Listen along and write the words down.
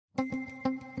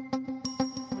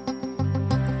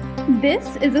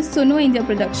This is a Suno India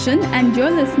production, and you're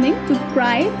listening to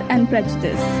Pride and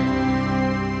Prejudice.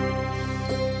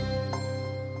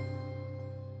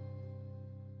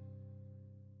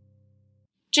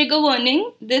 Trigger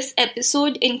warning: this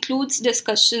episode includes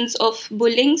discussions of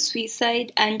bullying,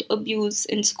 suicide, and abuse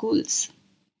in schools.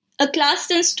 A class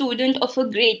 10 student of a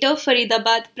Greater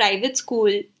Faridabad private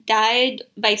school died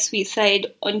by suicide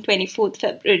on 24th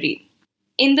February.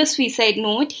 In the suicide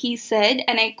note, he said,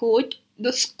 and I quote,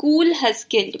 "The school has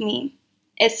killed me,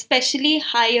 especially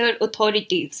higher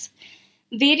authorities."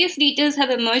 Various details have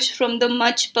emerged from the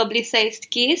much publicized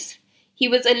case. He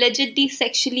was allegedly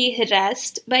sexually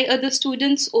harassed by other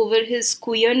students over his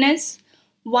queerness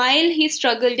while he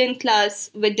struggled in class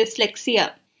with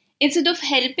dyslexia. Instead of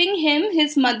helping him,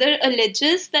 his mother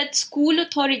alleges that school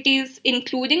authorities,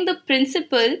 including the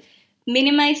principal,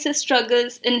 minimized his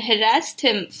struggles and harassed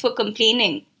him for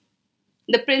complaining.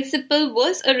 The principal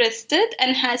was arrested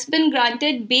and has been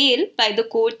granted bail by the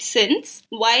court since,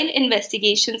 while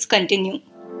investigations continue.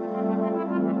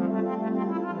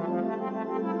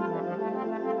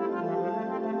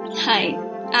 Hi,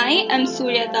 I am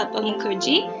Surya Tapa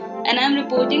Mukherjee, and I'm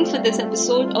reporting for this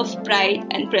episode of Pride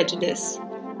and Prejudice.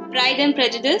 Pride and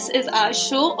Prejudice is our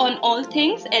show on all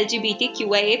things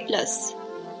LGBTQIA+.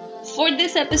 For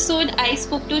this episode, I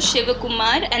spoke to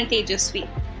Shivakumar and Tejasvi.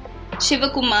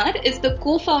 Shivakumar is the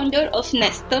co-founder of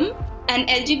Nestam, an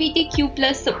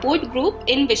LGBTQ+ support group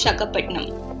in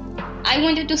Visakhapatnam. I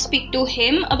wanted to speak to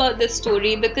him about this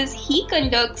story because he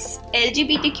conducts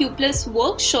LGBTQ+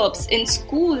 workshops in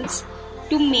schools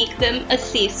to make them a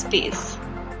safe space.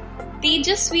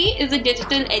 Tejasvi is a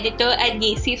digital editor at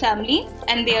Gacy Family,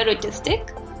 and they are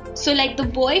autistic. So like the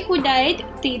boy who died,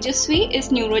 Tejasvi is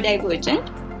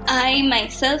neurodivergent. I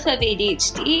myself have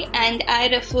ADHD, and I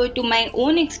refer to my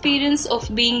own experience of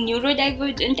being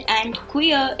neurodivergent and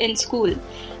queer in school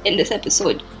in this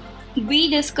episode. We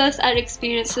discuss our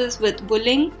experiences with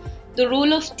bullying, the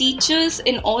role of teachers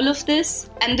in all of this,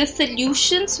 and the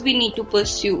solutions we need to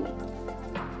pursue.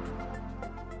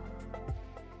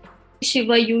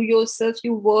 Shiva, you yourself,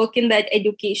 you work in that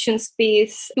education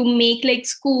space to make like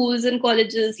schools and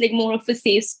colleges like more of a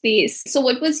safe space. So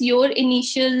what was your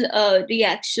initial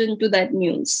reaction to that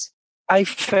news? I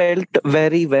felt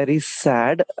very, very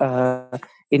sad.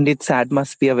 Indeed, sad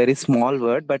must be a very small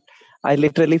word, but I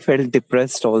literally felt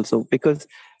depressed also because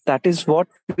that is what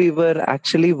we were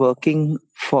actually working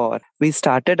for. We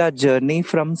started our journey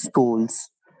from schools.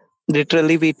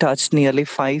 Literally, we touched nearly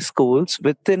 5 schools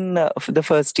within the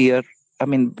first year. I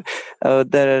mean,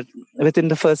 within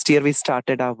the first year, we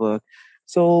started our work.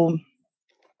 So,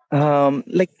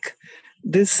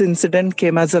 this incident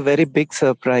came as a very big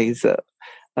surprise.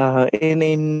 In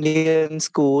Indian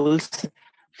schools,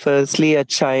 firstly, a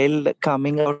child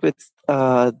coming out with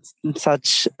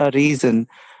such a reason,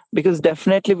 because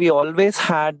definitely we always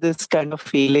had this kind of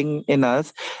feeling in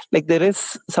us, like there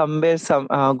is somewhere some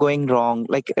going wrong,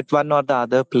 like at one or the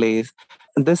other place.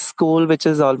 This school, which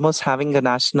is almost having a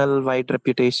national wide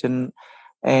reputation,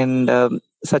 and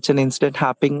such an incident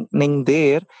happening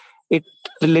there, it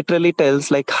literally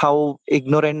tells like how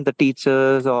ignorant the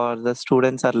teachers or the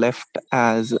students are left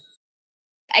as.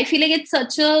 I feel like it's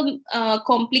such a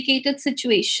complicated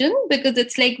situation because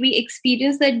it's like we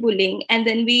experience that bullying and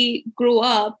then we grow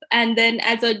up, and then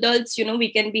as adults,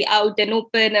 we can be out and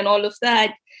open and all of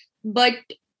that. But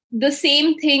the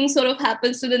same thing sort of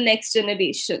happens to the next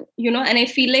generation, and I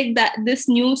feel like that this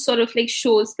news sort of like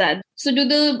shows that. So do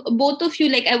the both of you,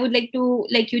 like, I would like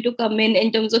you to come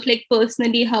in terms of like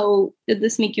personally, how did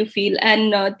this make you feel?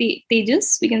 And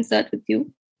Tejas, we can start with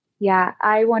you. Yeah,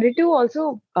 I wanted to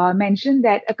also mention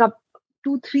that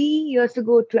 2-3 years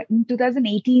ago, in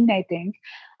 2018, I think,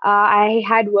 I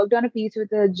had worked on a piece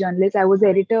with a journalist. I was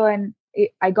editor, and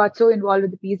I got so involved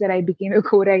with the piece that I became a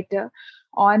co-writer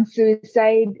on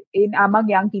suicide among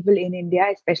young people in India,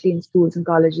 especially in schools and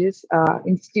colleges,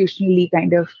 institutionally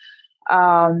kind of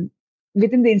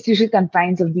within the institutional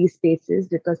confines of these spaces,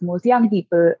 because most young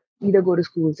people either go to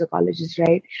schools or colleges,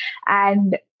 right?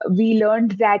 And we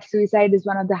learned that suicide is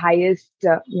one of the highest,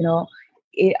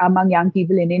 among young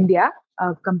people in India,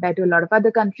 compared to a lot of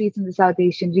other countries in the South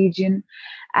Asian region.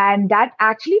 And that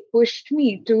actually pushed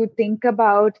me to think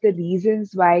about the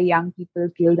reasons why young people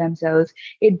kill themselves.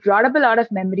 It brought up a lot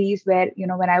of memories where,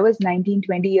 when I was 19,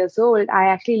 20 years old, I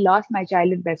actually lost my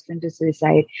childhood best friend to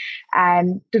suicide.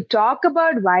 And to talk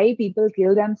about why people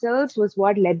kill themselves was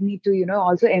what led me to,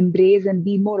 also embrace and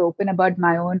be more open about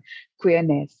my own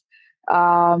queerness.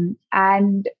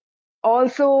 And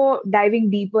also diving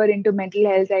deeper into mental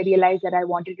health, I realized that I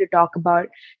wanted to talk about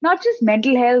not just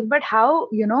mental health, but how,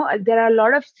 there are a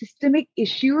lot of systemic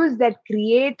issues that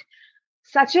create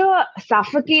such a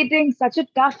suffocating, such a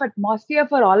tough atmosphere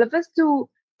for all of us to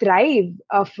thrive,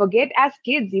 forget as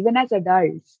kids, even as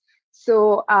adults.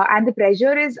 So, and the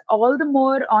pressure is all the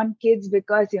more on kids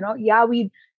because,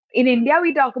 in India,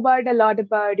 we talk about a lot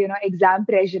about, exam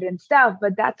pressure and stuff,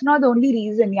 but that's not the only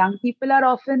reason. Young people are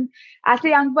often, as a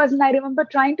young person, I remember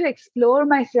trying to explore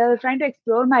myself, trying to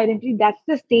explore my identity. That's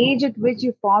the stage at which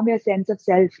you form your sense of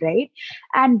self, right?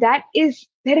 And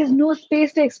there is no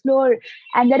space to explore,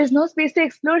 and there is no space to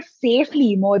explore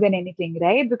safely more than anything,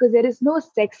 right? Because there is no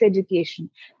sex education,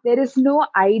 there is no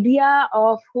idea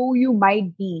of who you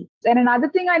might be. And another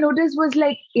thing I noticed was,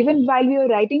 like, even while we were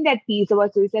writing that piece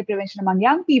about suicide prevention among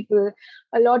young people,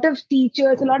 a lot of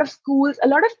teachers, a lot of schools, a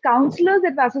lot of counselors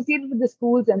that were associated with the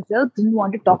schools themselves didn't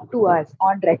want to talk to us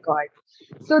on record.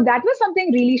 So that was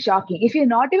something really shocking. If you're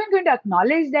not even going to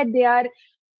acknowledge that they are,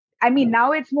 I mean,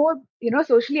 now it's more,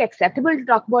 socially acceptable to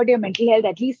talk about your mental health,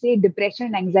 at least say depression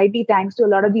and anxiety, thanks to a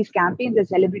lot of these campaigns that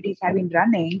celebrities have been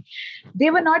running. They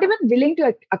were not even willing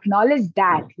to acknowledge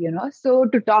that. So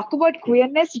to talk about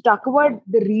queerness, to talk about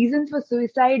the reasons for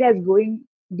suicide as going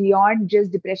beyond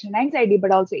just depression and anxiety,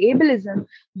 but also ableism,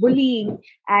 bullying,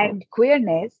 and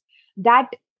queerness,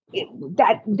 that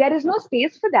that there is no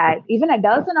space for that. Even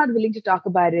adults are not willing to talk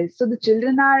about it. So the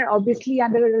children are obviously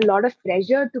under a lot of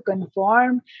pressure to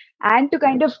conform and to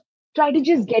kind of try to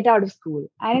just get out of school.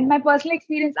 And in my personal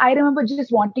experience, I remember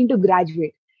just wanting to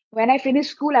graduate. When I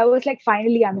finished school, I was like,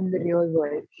 finally, I'm in the real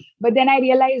world. But then I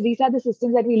realized these are the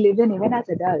systems that we live in, even as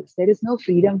adults. There is no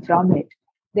freedom from it.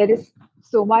 There is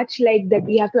so much like that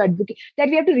we have to advocate, that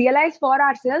we have to realize for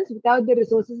ourselves without the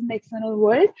resources in the external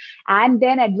world, and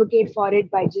then advocate for it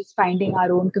by just finding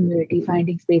our own community,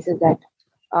 finding spaces that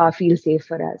feel safe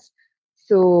for us.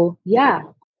 So, yeah.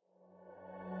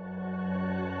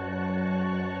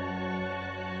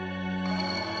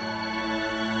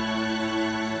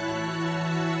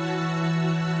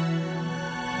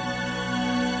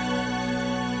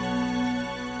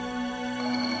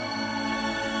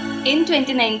 In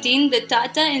 2019, the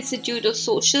Tata Institute of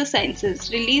Social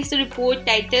Sciences released a report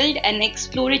titled An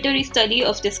Exploratory Study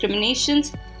of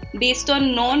Discriminations Based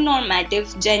on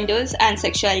Non-Normative Genders and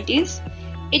Sexualities.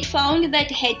 It found that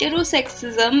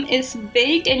heterosexism is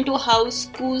built into how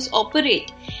schools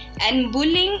operate, and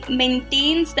bullying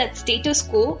maintains that status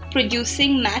quo,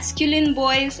 producing masculine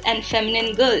boys and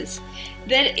feminine girls.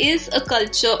 There is a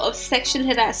culture of sexual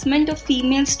harassment of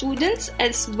female students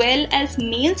as well as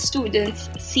male students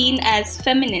seen as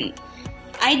feminine.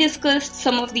 I discussed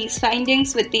some of these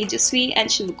findings with Tejasvi and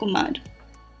Shivakumar.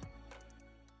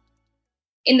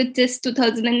 In the TIS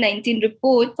 2019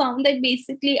 report, found that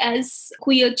basically as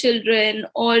queer children,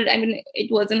 or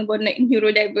it wasn't about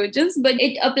neurodivergence, but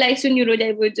it applies to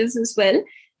neurodivergence as well,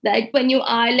 that when you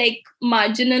are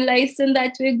marginalized in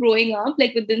that way growing up,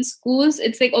 within schools,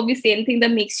 it's obviously anything that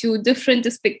makes you different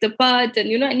is picked apart, and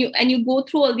you go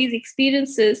through all these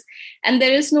experiences, and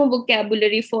there is no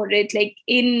vocabulary for it,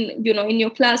 in your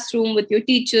classroom with your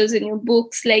teachers, in your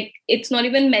books, it's not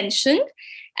even mentioned.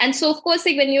 And so, of course,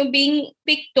 when you're being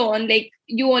picked on,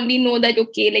 you only know that,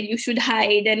 okay, you should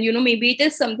hide, and, maybe it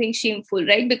is something shameful,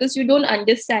 right? Because you don't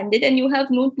understand it and you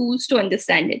have no tools to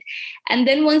understand it. And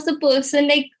then once the person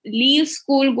leaves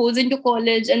school, goes into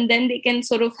college, and then they can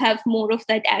sort of have more of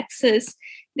that access,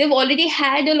 they've already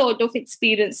had a lot of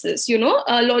experiences, a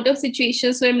lot of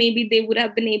situations where maybe they would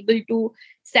have been able to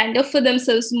stand up for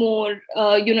themselves more,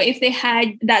 if they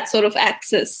had that sort of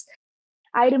access.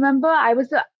 I remember I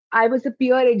was a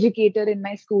peer educator in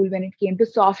my school when it came to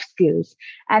soft skills.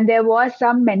 And there was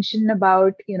some mention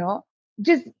about,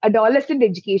 just adolescent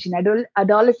education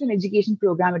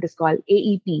program, it is called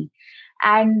AEP.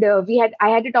 And I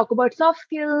had to talk about soft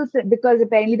skills because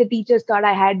apparently the teachers thought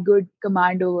I had good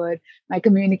command over my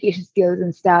communication skills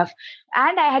and stuff.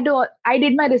 And I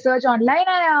did my research online, and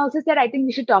I also said, I think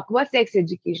we should talk about sex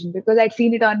education because I'd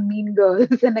seen it on Mean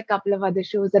Girls and a couple of other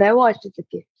shows that I watched as a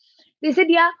kid. They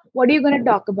said, yeah, what are you going to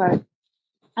talk about?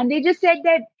 And they just said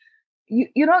that,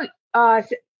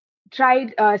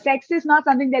 sex is not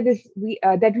something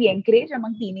that we encourage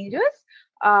among teenagers.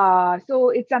 So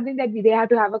it's something that they have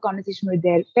to have a conversation with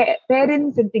their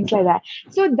parents and things like that.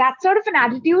 So that sort of an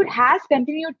attitude has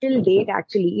continued till date,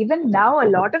 actually. Even now, a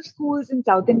lot of schools in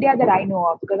South India that I know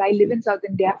of, because I live in South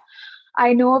India,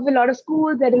 I know of a lot of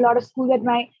schools. There are a lot of schools that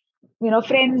my,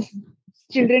 friends'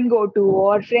 children go to,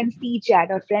 or friends teach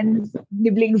at, or friends'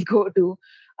 nibblings go to.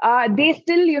 they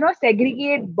still,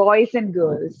 segregate boys and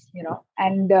girls,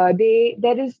 and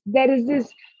there is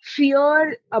this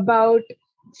fear about.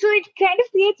 So it kind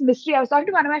of creates mystery. I was talking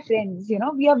to one of my friends,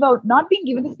 we have not been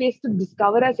given the space to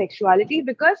discover our sexuality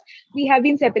because we have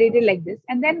been separated like this.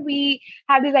 And then we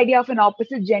have this idea of an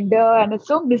opposite gender, and it's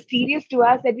so mysterious to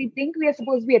us that we think we are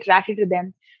supposed to be attracted to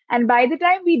them. And by the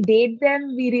time we date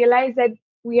them, we realize that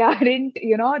we aren't,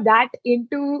 that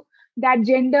into that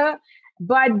gender,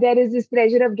 but there is this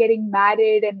pressure of getting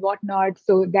married and whatnot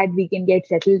so that we can get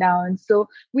settled down. So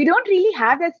we don't really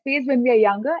have that space when we are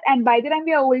younger, and by the time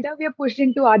we are older, we are pushed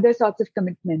into other sorts of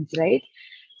commitments, right?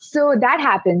 So that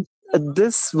happens.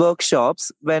 This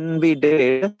workshops, when we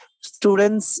did,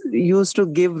 students used to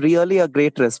give really a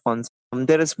great response.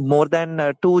 There is more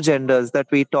than two genders that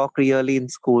we talk really in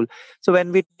school. So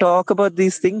when we talk about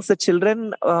these things, the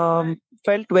children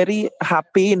felt very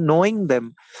happy knowing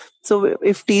them. So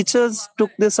if teachers took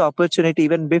this opportunity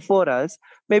even before us,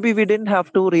 maybe we didn't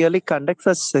have to really conduct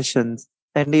such sessions.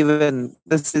 And even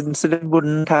this incident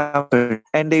wouldn't happen.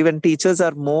 And even teachers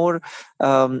are more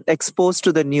exposed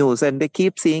to the news, and they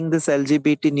keep seeing this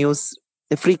LGBT news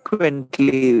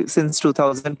frequently since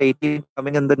 2018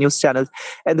 coming in the news channels,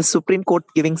 and the Supreme Court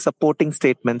giving supporting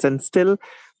statements, and still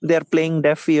they're playing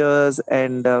deaf ears,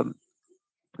 and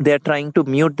they're trying to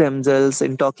mute themselves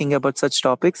in talking about such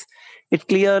topics. It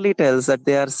clearly tells that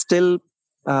they are still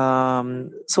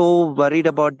so worried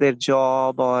about their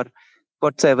job or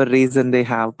whatsoever reason they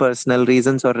have, personal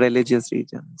reasons or religious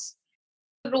reasons.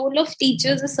 The role of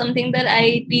teachers is something that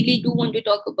I really do want to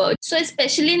talk about. So,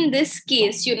 especially in this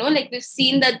case, like we've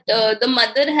seen that the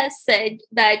mother has said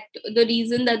that the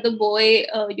reason that the boy,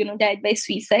 died by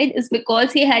suicide is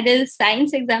because he had a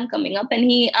science exam coming up and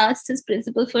he asked his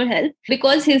principal for help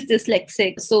because he's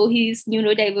dyslexic. So, he's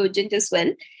neurodivergent as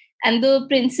well. And the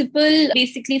principal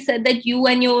basically said that you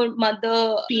and your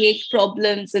mother create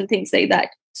problems and things like that.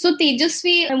 So,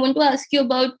 Tejasvi, I want to ask you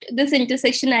about this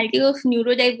intersectionality of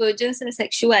neurodivergence and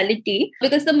sexuality,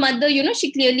 because the mother,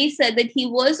 she clearly said that he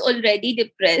was already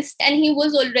depressed and he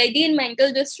was already in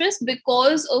mental distress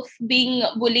because of being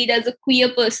bullied as a queer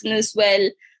person as well,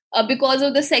 because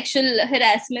of the sexual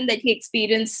harassment that he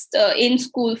experienced in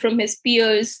school from his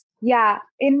peers. Yeah,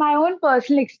 in my own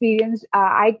personal experience,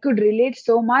 I could relate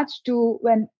so much to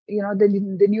when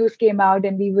the news came out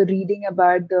and we were reading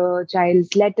about the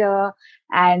child's letter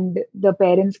and the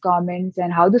parents' comments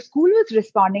and how the school was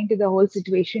responding to the whole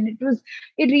situation.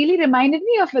 It really reminded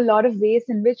me of a lot of ways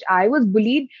in which I was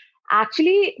bullied.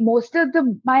 Actually, most of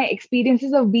my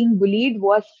experiences of being bullied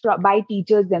was by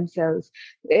teachers themselves,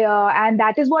 and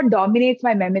that is what dominates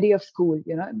my memory of school.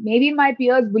 Maybe my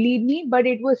peers bullied me, but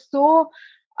it was so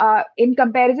in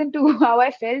comparison to how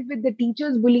I felt with the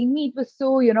teachers bullying me, it was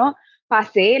so,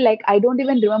 passe. Like, I don't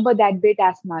even remember that bit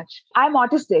as much. I'm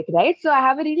autistic, right? So I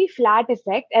have a really flat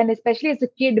effect. And especially as a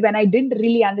kid, when I didn't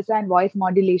really understand voice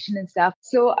modulation and stuff.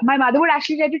 So my mother would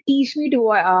actually try to teach me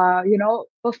to,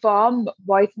 perform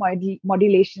voice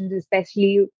modulations,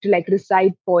 especially to like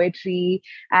recite poetry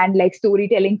and like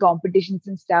storytelling competitions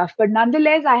and stuff. But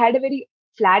nonetheless, I had a very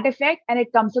flat effect and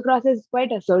it comes across as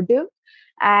quite assertive.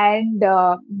 And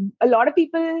a lot of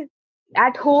people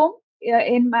at home,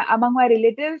 among my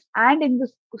relatives and in the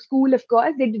school, of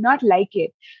course, they did not like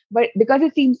it, but because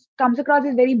it comes across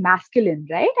as very masculine,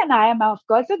 right? And I am, of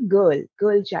course, a girl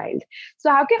child.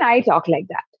 So how can I talk like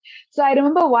that? So I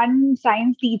remember one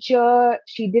science teacher,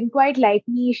 she didn't quite like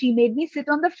me. She made me sit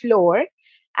on the floor.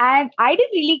 And I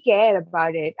didn't really care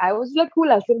about it. I was like,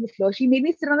 cool, I'll sit on the floor. She made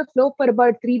me sit on the floor for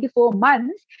about 3 to 4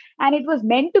 months. And it was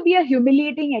meant to be a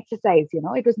humiliating exercise.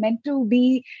 It was meant to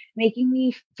be making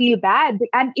me feel bad.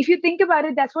 And if you think about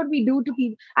it, that's what we do to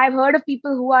people. I've heard of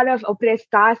people who are of oppressed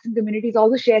castes and communities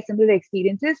also share similar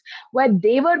experiences where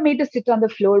they were made to sit on the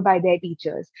floor by their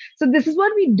teachers. So this is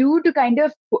what we do to kind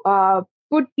of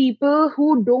put people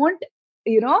who don't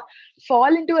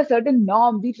fall into a certain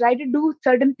norm. We try to do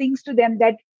certain things to them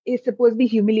that is supposed to be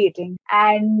humiliating.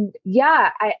 And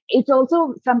yeah, it's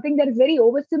also something that is very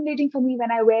overstimulating for me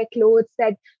when I wear clothes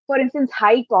that, for instance,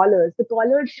 high collars. The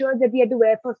collared shirt that we had to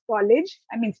wear for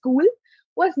school,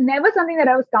 was never something that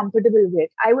I was comfortable with.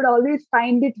 I would always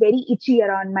find it very itchy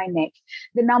around my neck.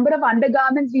 The number of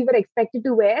undergarments we were expected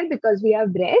to wear because we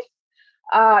have breasts,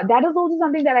 that was also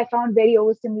something that I found very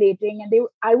overstimulating. And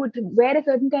I would wear a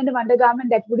certain kind of undergarment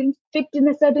that wouldn't fit in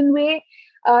a certain way.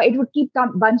 it would keep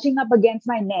bunching up against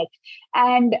my neck.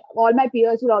 And all my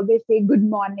peers would always say, good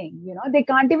morning. They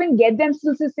can't even get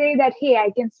themselves to say that, hey,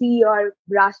 I can see your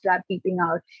bra strap peeping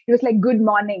out. It was like, good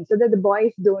morning, so that the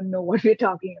boys don't know what we're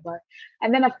talking about.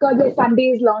 And then, of course, the Sunday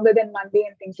is longer than Monday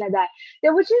and things like that.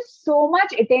 There was just so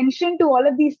much attention to all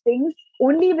of these things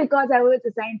only because I was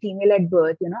assigned female at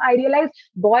birth. I realized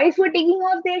boys were taking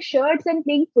off their shirts and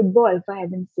playing football, for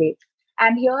heaven's sake.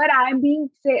 And here I am being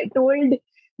told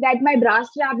that my bra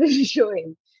strap is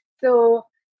showing. So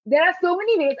there are so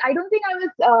many ways. I don't think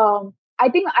I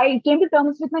think I came to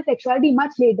terms with my sexuality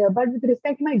much later, but with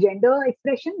respect to my gender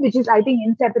expression, which is, I think,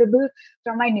 inseparable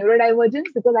from my neurodivergence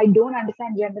because I don't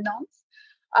understand gender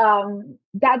norms,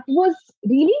 that was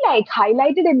really like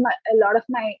highlighted in a lot of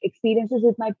my experiences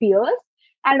with my peers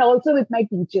and also with my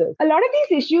teachers. A lot of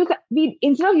these issues, we,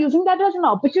 instead of using that as an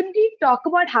opportunity to talk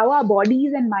about how our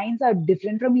bodies and minds are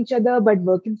different from each other but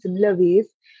work in similar ways,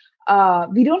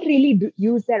 we don't really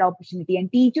use that opportunity.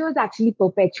 And teachers actually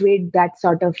perpetuate that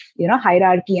sort of,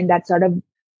 hierarchy and that sort of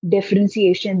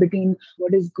differentiation between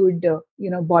what is good,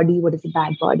 body, what is a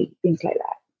bad body, things like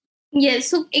that. Yes.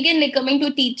 So again, like coming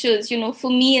to teachers,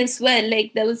 for me as well,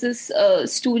 like there was this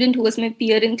student who was my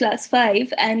peer in class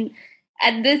 5, and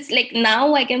at this, like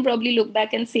now I can probably look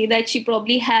back and say that she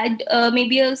probably had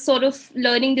maybe a sort of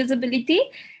learning disability.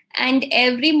 And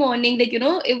every morning, like,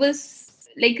 it was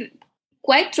like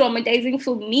quite traumatizing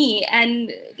for me.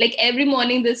 And like every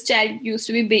morning, this child used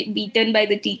to be beaten by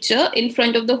the teacher in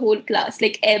front of the whole class,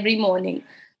 like every morning,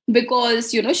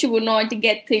 because she would not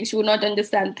get things, she would not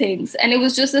understand things, and it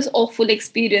was just this awful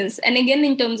experience. And again,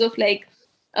 in terms of like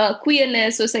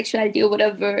queerness or sexuality or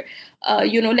whatever,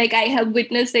 like I have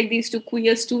witnessed like these 2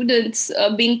 queer students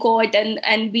being caught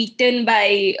and beaten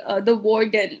by the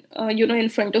warden, in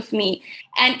front of me.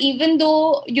 And even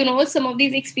though, some of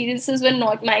these experiences were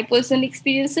not my personal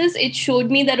experiences, it showed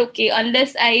me that, okay,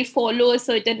 unless I follow a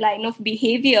certain line of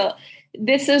behavior,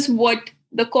 this is what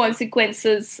the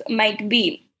consequences might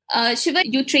be. Shiva,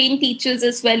 you train teachers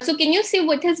as well. So can you say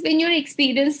what has been your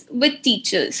experience with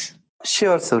teachers?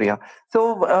 Sure, Surya.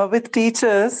 So with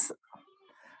teachers,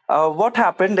 what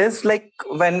happened is like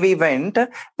when we went,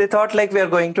 they thought like we are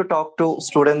going to talk to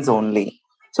students only.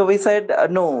 So we said,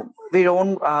 no, we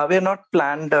don't. We're not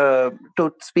planned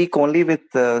to speak only with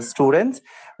students.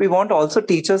 We want also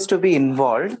teachers to be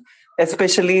involved,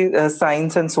 especially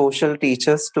science and social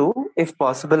teachers too, if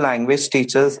possible, language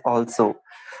teachers also,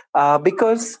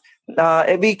 because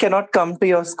we cannot come to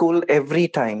your school every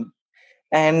time.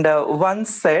 And once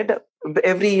said,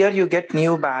 every year you get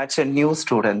new batch and new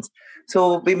students.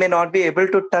 So we may not be able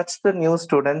to touch the new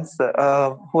students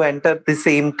who enter the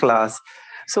same class.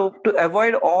 So to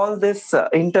avoid all this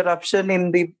interruption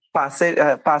in the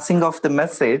passing of the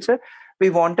message,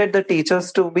 we wanted the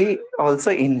teachers to be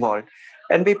also involved.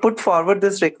 And we put forward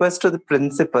this request to the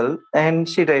principal, and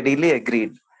she readily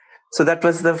agreed. So that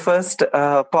was the first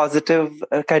positive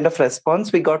kind of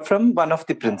response we got from one of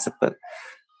the principal.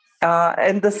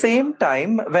 At the same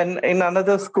time, when in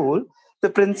another school, the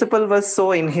principal was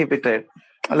so inhibited.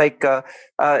 Like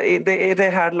they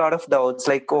had a lot of doubts,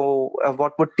 like,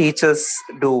 what would teachers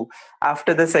do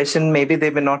after the session? Maybe they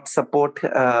may not support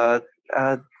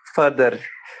further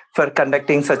for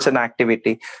conducting such an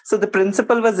activity. So the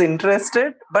principal was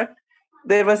interested, but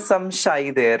there was some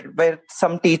shy there, where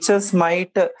some teachers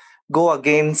might go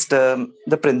against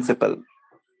the principal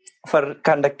for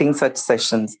conducting such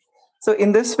sessions. So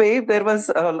in this way, there was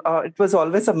it was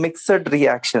always a mixed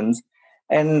reactions.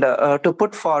 And to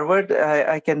put forward,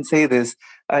 I can say this: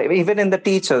 even in the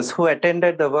teachers who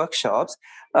attended the workshops,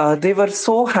 they were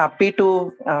so happy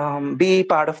to be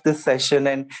part of this session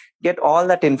and get all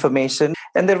that information.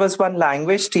 And there was one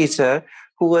language teacher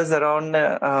who was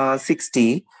around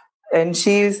 60, and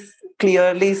she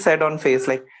clearly said on face,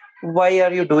 like, "Why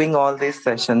are you doing all these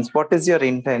sessions? What is your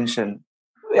intention?"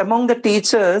 Among the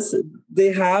teachers,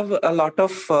 they have a lot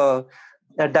of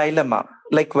a dilemma,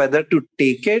 like whether to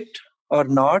take it or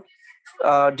not,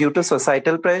 due to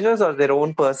societal pressures or their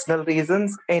own personal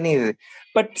reasons, anyway.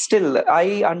 But still,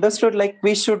 I understood like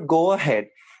we should go ahead,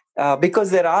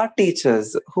 because there are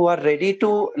teachers who are ready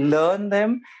to learn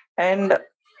them and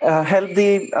help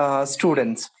the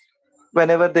students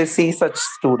whenever they see such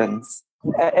students.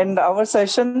 And our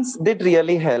sessions did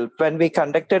really help. When we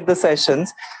conducted the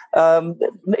sessions,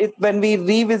 when we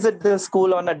revisit the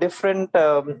school on a different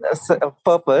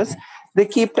purpose, they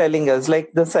keep telling us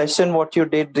like the session what you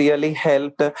did really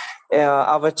helped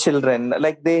our children,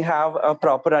 like they have a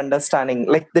proper understanding,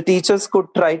 like the teachers could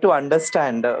try to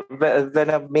understand when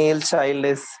a male child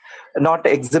is not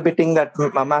exhibiting that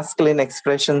masculine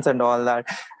expressions and all that,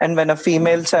 and when a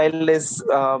female child is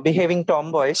behaving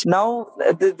tomboyish. Now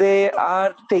they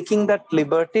are taking that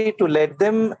liberty to let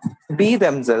them be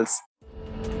themselves.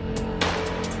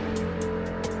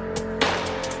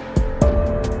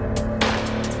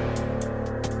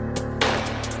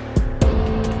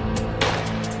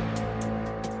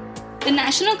 The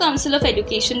National Council of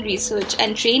Education Research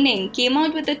and Training came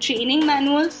out with a training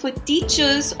manual for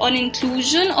teachers on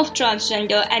inclusion of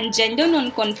transgender and gender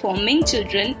non-conforming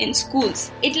children in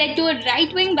schools. It led to a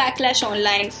right-wing backlash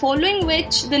online, following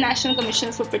which the National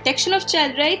Commission for Protection of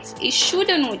Child Rights issued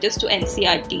a notice to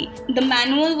NCRT. The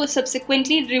manual was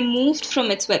subsequently removed from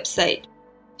its website.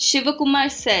 Shivakumar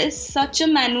says such a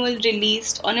manual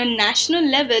released on a national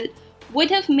level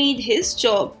would have made his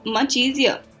job much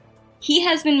easier. He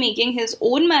has been making his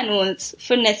own manuals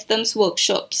for Nestam's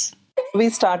workshops.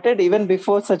 We started even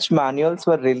before such manuals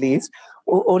were released,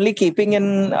 only keeping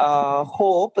in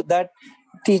hope that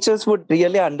teachers would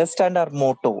really understand our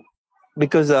motto.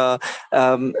 Because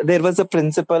there was a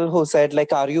principal who said,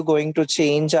 like, are you going to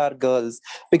change our girls?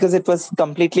 Because it was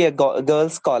completely a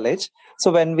girls' college. So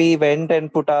when we went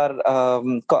and put our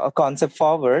concept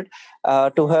forward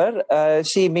to her,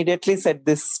 she immediately said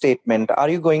this statement, are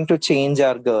you going to change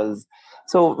our girls?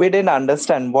 So we didn't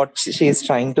understand what she is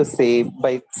trying to say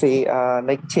by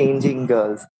like changing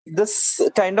girls. This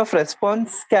kind of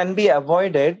response can be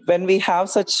avoided when we have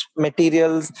such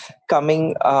materials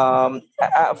coming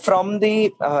from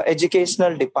the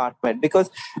educational department, because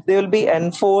they will be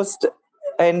enforced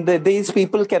and these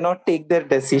people cannot take their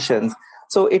decisions.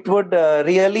 So it would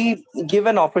really give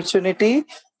an opportunity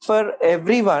for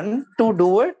everyone to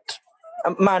do it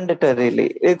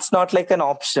mandatorily. It's not like an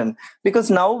option,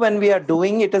 because now when we are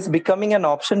doing it is becoming an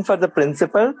option for the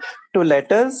principal to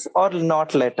let us or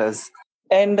not let us.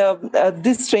 And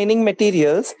these training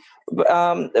materials,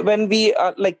 when we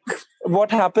are like, what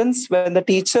happens when the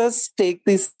teachers take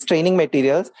these training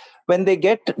materials, when they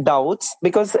get doubts,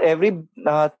 because every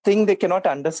thing they cannot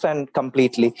understand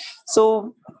completely.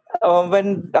 So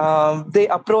when they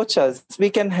approach us, we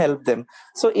can help them.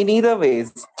 So in either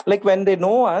ways, like when they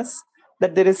know us,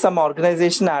 that there is some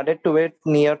organization added to it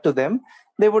near to them,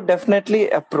 they would definitely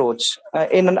approach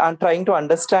in trying to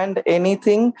understand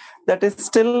anything that is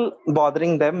still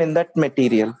bothering them in that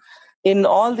material. In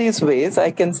all these ways, I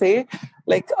can say,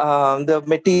 like the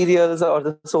materials or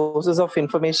the sources of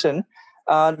information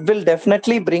will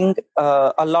definitely bring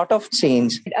a lot of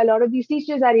change. A lot of these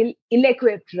teachers are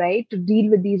ill-equipped, right, to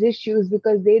deal with these issues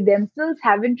because they themselves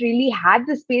haven't really had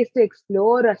the space to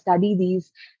explore or study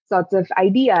these sorts of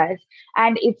ideas.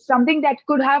 And it's something that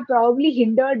could have probably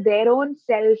hindered their own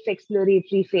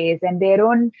self-exploratory phase and their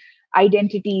own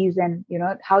identities and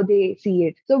how they see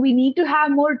it. So we need to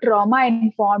have more trauma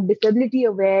informed, disability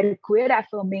aware, queer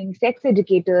affirming sex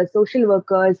educators, social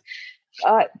workers,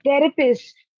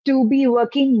 therapists to be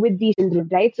working with these children,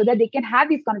 right? So that they can have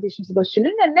these conversations with those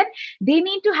children. And then they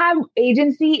need to have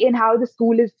agency in how the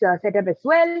school is set up as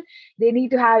well. They need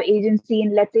to have agency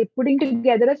in, let's say, putting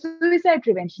together a suicide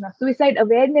prevention or suicide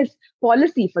awareness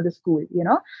policy for the school.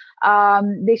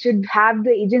 They should have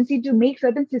the agency to make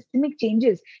certain systemic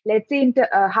changes. Let's say into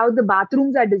how the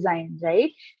bathrooms are designed, right?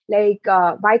 Like,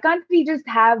 why can't we just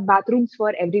have bathrooms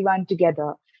for everyone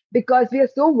together? Because we are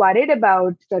so worried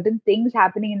about certain things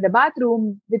happening in the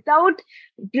bathroom without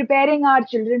preparing our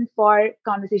children for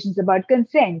conversations about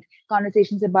consent,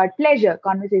 conversations about pleasure,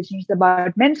 conversations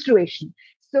about menstruation.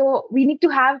 So we need to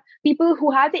have people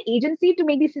who have the agency to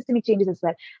make these systemic changes as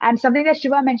well. And something that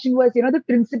Shiva mentioned was, the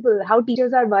principal, how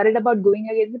teachers are worried about going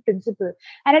against the principal.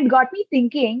 And it got me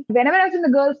thinking, whenever I was in the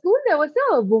girls' school, there was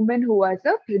a woman who was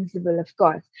a principal, of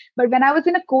course. But when I was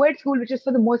in a co-ed school, which is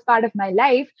for the most part of my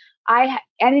life, and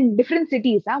in different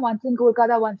cities, once in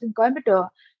Kolkata, once in Coimbatore,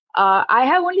 I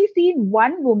have only seen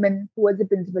one woman who was a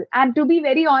principal. And to be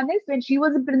very honest, when she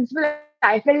was a principal,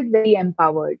 I felt very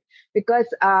empowered because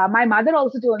my mother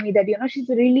also told me that, she's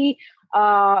a really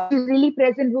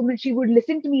present woman. She would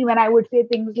listen to me when I would say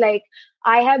things like,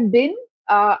 I have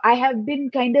been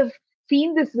kind of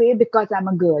seen this way because I'm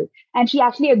a girl. And she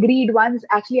actually agreed once.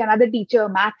 Actually, another teacher,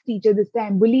 math teacher this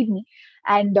time, bullied me.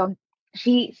 And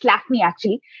she slapped me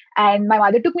actually. And my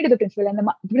mother took me to the principal. And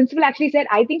the principal actually said,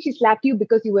 I think she slapped you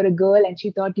because you were a girl and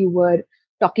she thought you were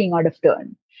talking out of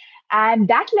turn. And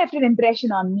that left an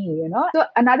impression on me. So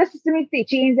another systemic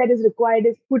change that is required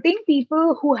is putting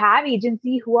people who have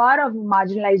agency, who are of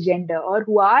marginalized gender or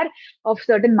who are of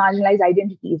certain marginalized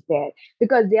identities there,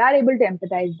 because they are able to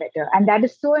empathize better. And that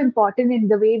is so important in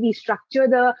the way we structure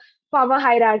the power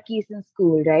hierarchies in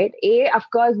school, right? Of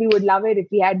course, we would love it if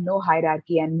we had no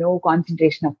hierarchy and no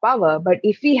concentration of power. But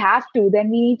if we have to, then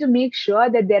we need to make sure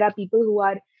that there are people who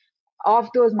are of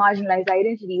those marginalized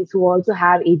identities who also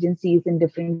have agencies in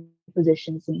different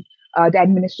positions in the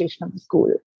administration of the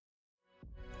school.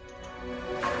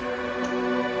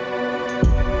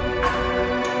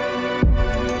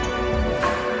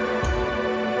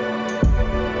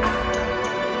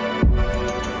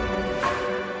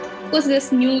 Of course,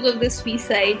 this news of this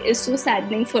suicide is so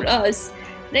saddening for us,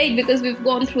 right? Because we've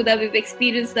gone through that, we've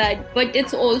experienced that. But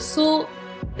it's also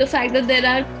the fact that there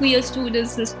are queer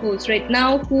students in schools right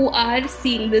now who are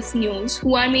seeing this news,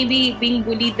 who are maybe being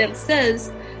bullied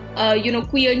themselves,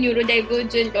 queer,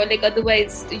 neurodivergent, or like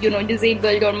otherwise,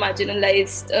 disabled or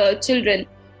marginalized children.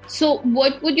 So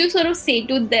what would you sort of say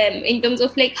to them in terms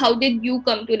of like, how did you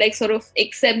come to like sort of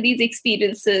accept these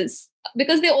experiences?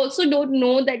 Because they also don't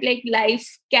know that like life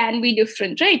can be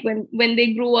different, right? When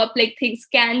they grow up, like things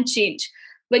can change.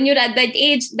 When you're at that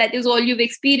age, that is all you've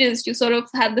experienced. You sort of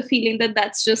have the feeling that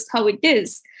that's just how it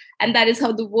is. And that is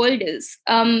how the world is.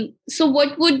 So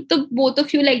what would the both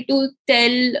of you like to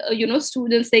tell,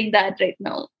 students like that right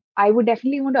now? I would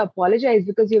definitely want to apologize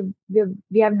because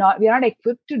we are not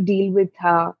equipped to deal with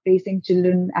raising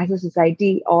children as a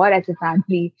society or as a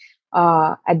family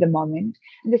at the moment.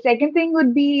 And the second thing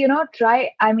would be,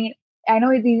 try. I mean, I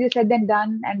know it's easier said than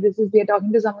done, and we are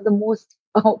talking to some of the most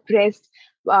oppressed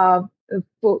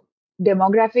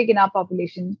demographic in our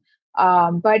population.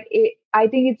 But I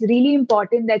think it's really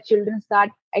important that children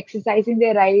start exercising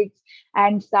their rights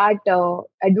and start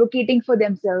advocating for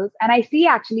themselves. And I see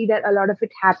actually that a lot of it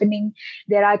happening.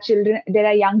 There are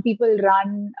young people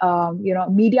run,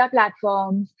 media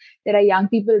platforms. There are young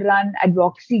people run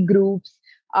advocacy groups.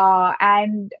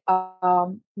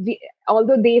 Although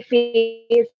they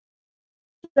face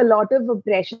a lot of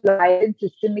oppression, violence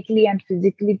systemically and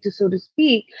physically, to so to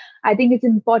speak, I think it's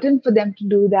important for them to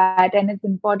do that, and it's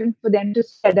important for them to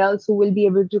see adults who will be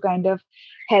able to kind of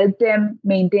help them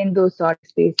maintain those sort of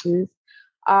spaces.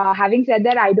 Having said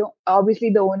that, obviously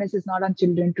the onus is not on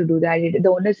children to do that. The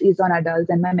onus is on adults,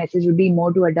 and my message would be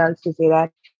more to adults to say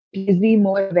that please be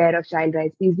more aware of child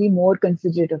rights, please be more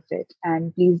considerate of it,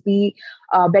 and please be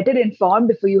better informed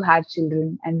before you have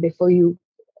children and before you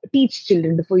teach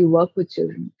children, before you work with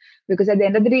children. Because at the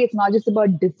end of the day, it's not just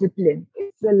about discipline.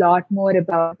 It's a lot more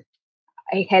about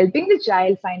helping the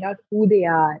child find out who they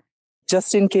are.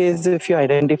 Just in case if you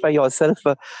identify yourself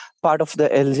part of the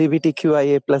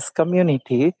LGBTQIA plus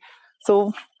community,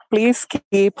 so please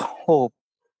keep hope.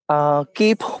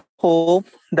 Keep hope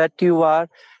that you are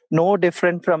no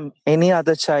different from any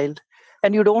other child,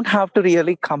 and you don't have to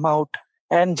really come out.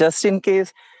 And just in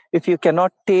case if you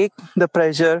cannot take the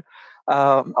pressure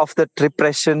of the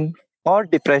repression or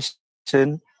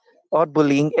depression or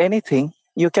bullying, anything,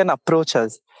 you can approach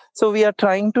us. So we are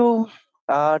trying to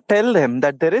tell them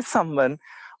that there is someone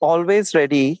always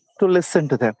ready to listen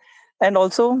to them. And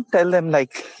also tell them,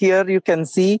 like, here you can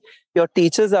see your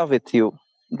teachers are with you.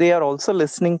 They are also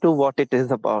listening to what it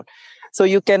is about. So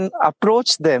you can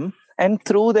approach them, and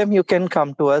through them you can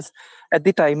come to us at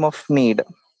the time of need.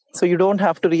 So you don't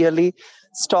have to really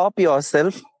stop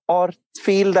yourself or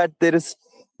feel that there is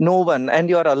no one and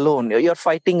you're alone, you're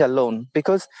fighting alone,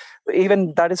 because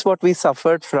even that is what we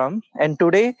suffered from. And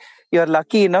today you're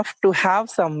lucky enough to have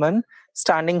someone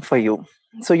standing for you.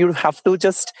 So you have to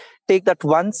just take that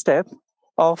one step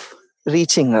of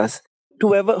reaching us.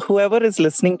 Whoever is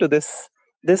listening to this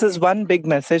is one big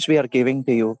message we are giving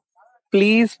to you.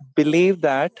 Please believe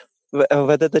that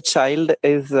whether the child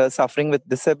is suffering with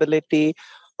disability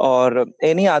or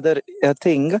any other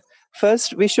thing,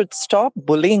 first we should stop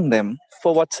bullying them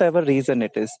for whatsoever reason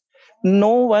it is. No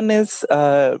one is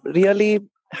no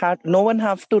one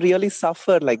have to really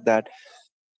suffer like that.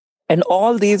 And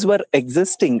all these were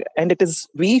existing, and it is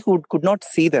we who could not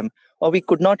see them or we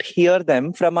could not hear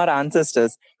them from our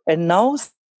ancestors. And now,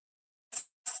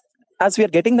 as we are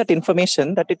getting that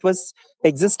information that it was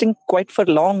existing quite for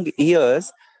long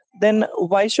years, then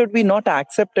why should we not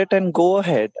accept it and go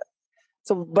ahead?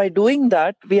 So by doing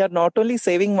that, we are not only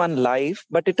saving one life,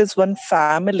 but it is one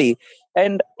family.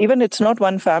 And even it's not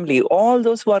one family, all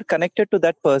those who are connected to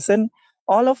that person,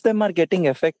 all of them are getting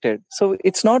affected. So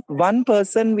it's not one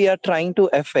person we are trying to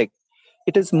affect.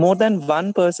 It is more than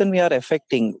one person we are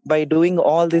affecting by doing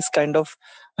all this kind of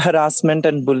harassment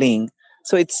and bullying.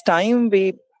 So it's time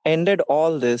we ended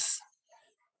all this.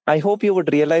 I hope you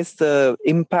would realize the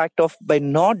impact of by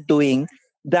not doing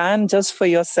than just for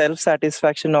your self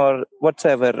satisfaction or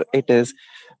whatsoever it is.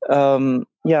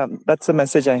 Yeah, that's the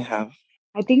message I have.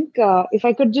 I think if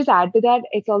I could just add to that,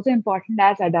 it's also important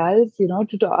as adults,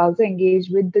 to also engage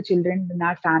with the children in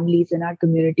our families, in our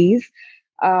communities,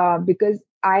 because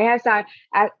I have started.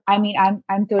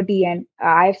 I'm 30, and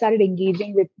I've started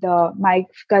engaging with my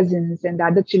cousins and the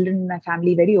other children in my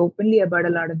family very openly about a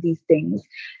lot of these things,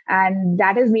 and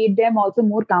that has made them also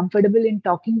more comfortable in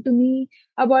talking to me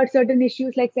about certain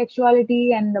issues like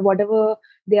sexuality and whatever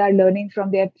they are learning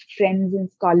from their friends in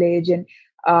college. And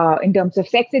in terms of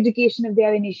sex education, if they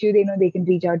have an issue, they know they can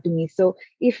reach out to me. So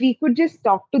if we could just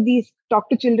talk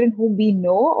to children whom we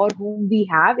know or whom we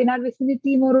have in our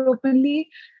vicinity more openly,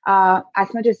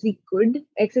 as much as we could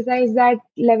exercise that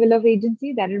level of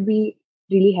agency, that would be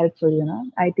really helpful.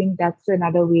 I think that's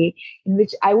another way in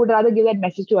which I would rather give that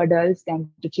message to adults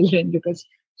than to children, because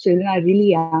children are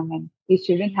really young and these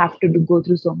children have to go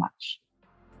through so much.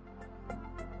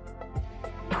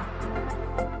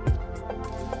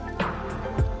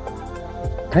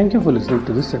 Thank you for listening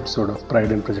to this episode of Pride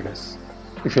and Prejudice.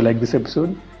 If you like this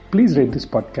episode, please rate this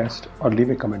podcast or leave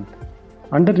a comment.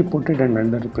 Underreported and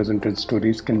underrepresented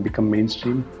stories can become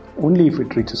mainstream only if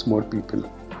it reaches more people.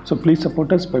 So please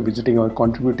support us by visiting our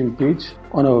contributing page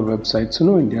on our website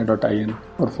sunoindia.in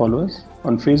or follow us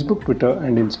on Facebook, Twitter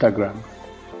and Instagram.